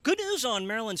news on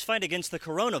Maryland's fight against the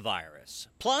coronavirus.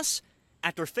 Plus,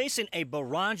 after facing a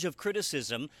barrage of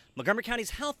criticism, Montgomery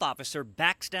County's health officer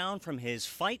backs down from his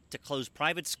fight to close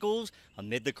private schools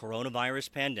amid the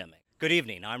coronavirus pandemic. Good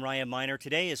evening, I'm Ryan Miner.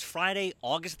 Today is Friday,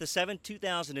 August the 7th,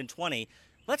 2020.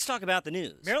 Let's talk about the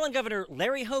news. Maryland Governor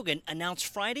Larry Hogan announced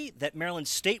Friday that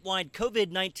Maryland's statewide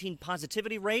COVID-19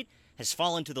 positivity rate has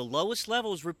fallen to the lowest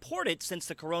levels reported since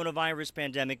the coronavirus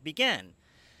pandemic began.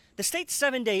 The state's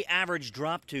 7-day average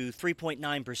dropped to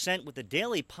 3.9%, with the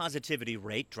daily positivity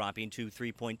rate dropping to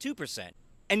 3.2%.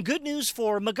 And good news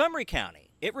for Montgomery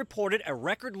County. It reported a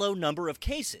record low number of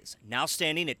cases, now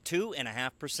standing at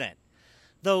 2.5%.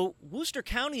 Though Worcester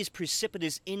County's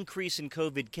precipitous increase in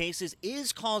COVID cases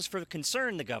is cause for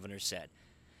concern, the governor said.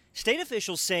 State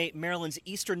officials say Maryland's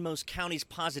easternmost county's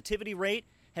positivity rate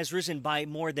has risen by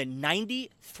more than 93%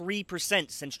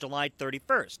 since July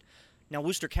 31st. Now,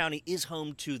 Worcester County is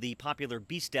home to the popular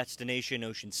beach destination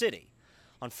Ocean City.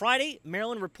 On Friday,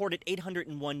 Maryland reported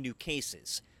 801 new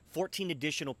cases. 14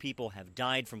 additional people have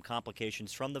died from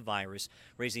complications from the virus,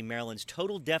 raising Maryland's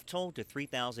total death toll to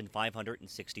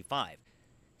 3,565.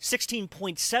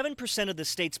 16.7% of the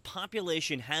state's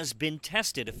population has been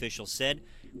tested, officials said,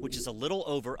 which is a little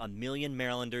over 1 million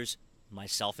Marylanders,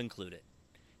 myself included.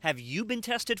 Have you been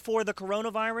tested for the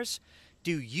coronavirus?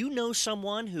 Do you know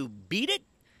someone who beat it?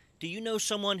 Do you know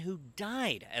someone who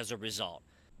died as a result?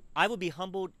 I would be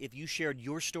humbled if you shared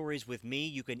your stories with me.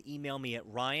 You can email me at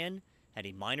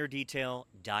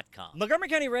ryan@aminordetail.com. Montgomery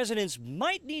County residents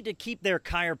might need to keep their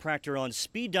chiropractor on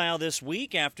speed dial this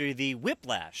week after the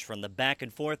whiplash from the back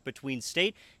and forth between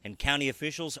state and county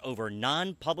officials over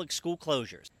non-public school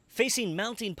closures. Facing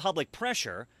mounting public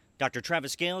pressure, Dr.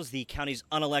 Travis Gales, the county's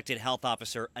unelected health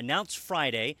officer, announced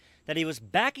Friday that he was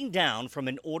backing down from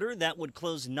an order that would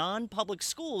close non-public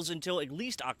schools until at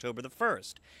least October the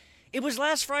 1st. It was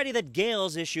last Friday that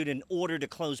Gales issued an order to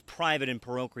close private and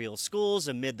parochial schools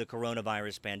amid the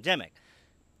coronavirus pandemic.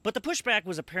 But the pushback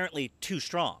was apparently too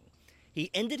strong.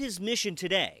 He ended his mission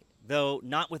today, though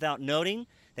not without noting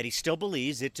that he still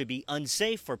believes it to be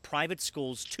unsafe for private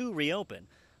schools to reopen.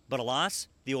 But alas,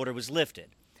 the order was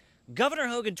lifted. Governor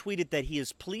Hogan tweeted that he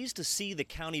is pleased to see the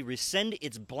county rescind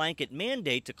its blanket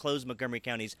mandate to close Montgomery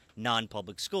County's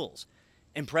non-public schools.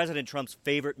 And President Trump's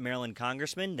favorite Maryland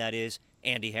congressman, that is,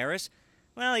 Andy Harris,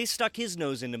 well, he stuck his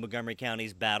nose into Montgomery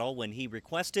County's battle when he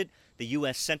requested the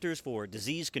U.S. Centers for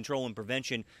Disease Control and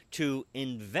Prevention to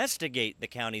investigate the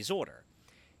county's order.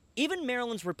 Even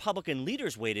Maryland's Republican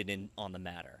leaders weighed in on the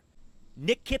matter.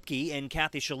 Nick Kipke and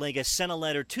Kathy Szeliga sent a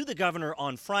letter to the governor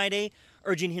on Friday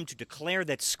urging him to declare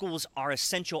that schools are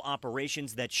essential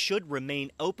operations that should remain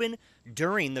open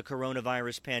during the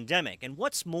coronavirus pandemic. And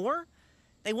what's more,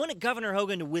 they wanted Governor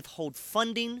Hogan to withhold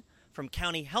funding from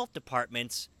county health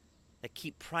departments that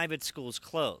keep private schools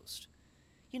closed.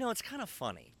 You know, it's kind of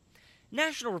funny.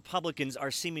 National Republicans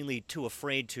are seemingly too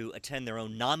afraid to attend their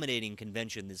own nominating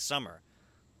convention this summer.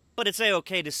 But it's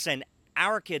okay to send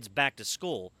our kids back to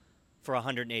school for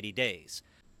 180 days.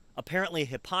 Apparently,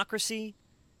 hypocrisy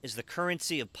is the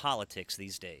currency of politics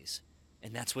these days.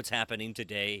 And that's what's happening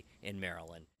today in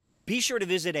Maryland. Be sure to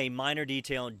visit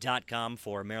aminordetail.com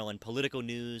for Maryland political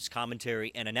news,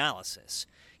 commentary, and analysis.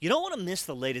 You don't want to miss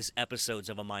the latest episodes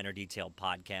of A Minor Detail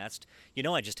podcast. You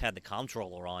know, I just had the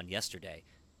comptroller on yesterday.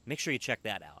 Make sure you check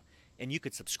that out. And you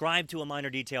could subscribe to A Minor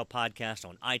Detail podcast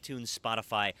on iTunes,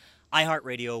 Spotify,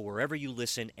 iHeartRadio, wherever you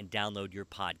listen and download your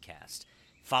podcast.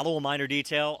 Follow A Minor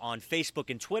Detail on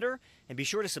Facebook and Twitter, and be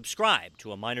sure to subscribe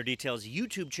to A Minor Detail's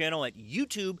YouTube channel at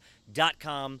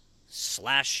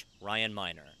youtube.com/Ryan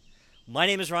Miner. My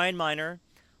name is Ryan Miner.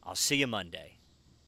 I'll see you Monday.